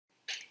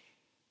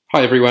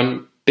Hi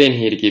everyone, Ben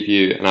here to give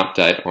you an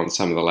update on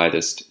some of the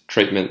latest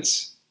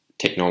treatments,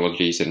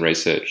 technologies and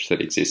research that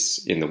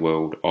exists in the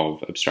world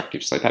of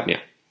obstructive sleep apnea.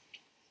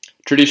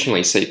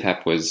 Traditionally,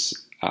 CPAP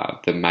was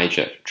the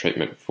major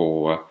treatment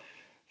for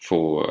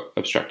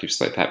obstructive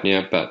sleep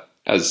apnea, but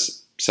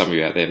as some of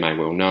you out there may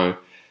well know,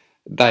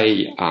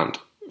 they aren't,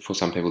 for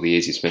some people, the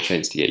easiest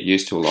machines to get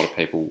used to. A lot of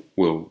people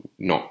will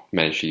not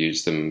manage to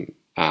use them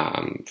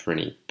for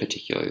any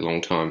particularly long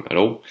time at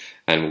all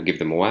and will give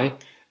them away.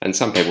 And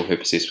some people who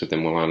persist with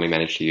them will only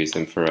manage to use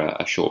them for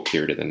a short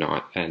period of the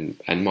night and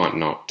might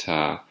not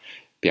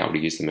be able to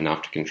use them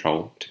enough to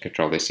control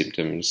their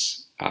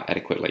symptoms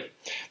adequately.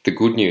 The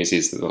good news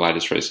is that the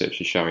latest research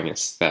is showing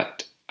us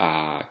that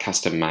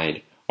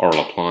custom-made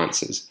oral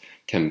appliances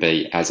can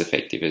be as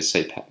effective as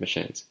CPAP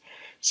machines.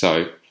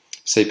 So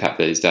CPAP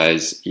these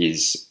days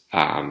is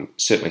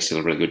certainly still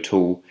a really good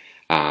tool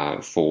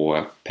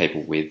for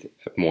people with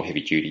more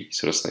heavy-duty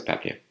sort of sleep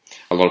apnea.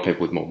 A lot of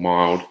people with more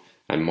mild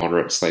and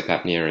moderate sleep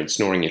apnea and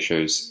snoring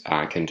issues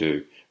can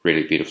do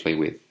really beautifully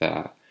with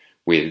a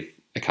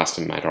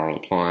custom-made oral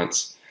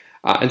appliance.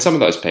 And some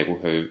of those people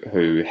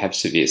who have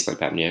severe sleep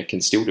apnea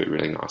can still do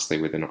really nicely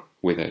with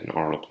an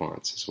oral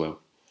appliance as well.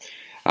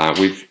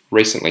 We've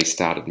recently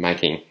started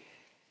making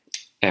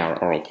our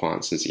oral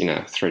appliances in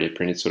a 3D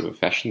printed sort of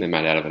fashion. They're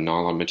made out of a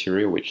nylon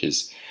material, which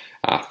is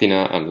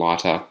thinner and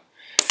lighter,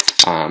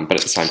 but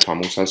at the same time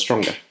also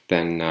stronger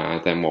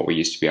than what we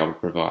used to be able to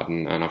provide.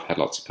 And I've had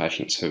lots of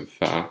patients who've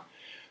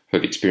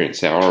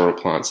experienced our oral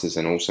appliances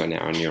and also now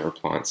our newer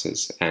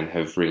appliances and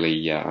have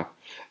really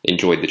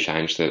enjoyed the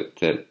change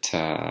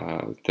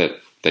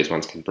that these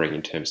ones can bring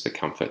in terms of the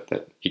comfort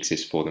that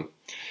exists for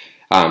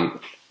them.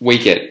 We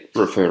get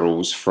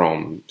referrals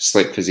from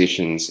sleep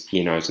physicians,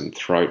 ear, nose and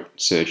throat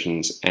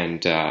surgeons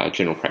and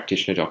general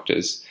practitioner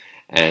doctors,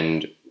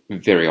 and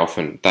very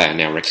often they are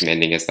now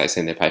recommending, as they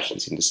send their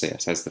patients in to see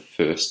us, as the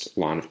first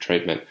line of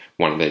treatment,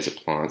 one of these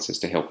appliances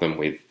to help them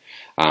with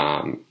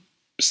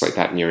sleep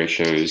apnea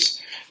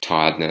issues,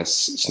 tiredness,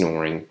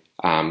 snoring.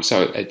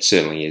 So it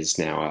certainly is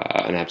now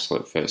an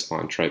absolute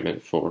first-line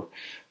treatment for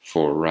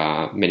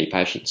many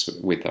patients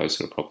with those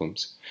sort of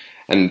problems.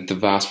 And the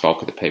vast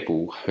bulk of the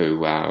people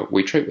who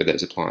we treat with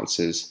these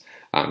appliances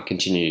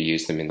continue to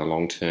use them in the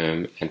long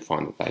term and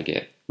find that they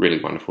get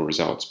really wonderful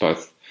results,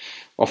 both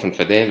often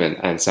for them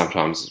and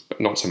sometimes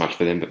not so much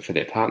for them, but for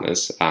their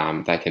partners.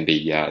 They can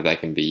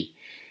be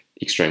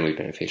extremely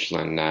beneficial,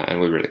 and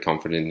we're really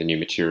confident in the new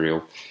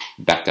material,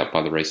 backed up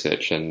by the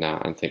research, and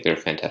think they're a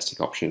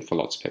fantastic option for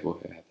lots of people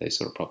who have these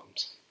sort of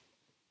problems.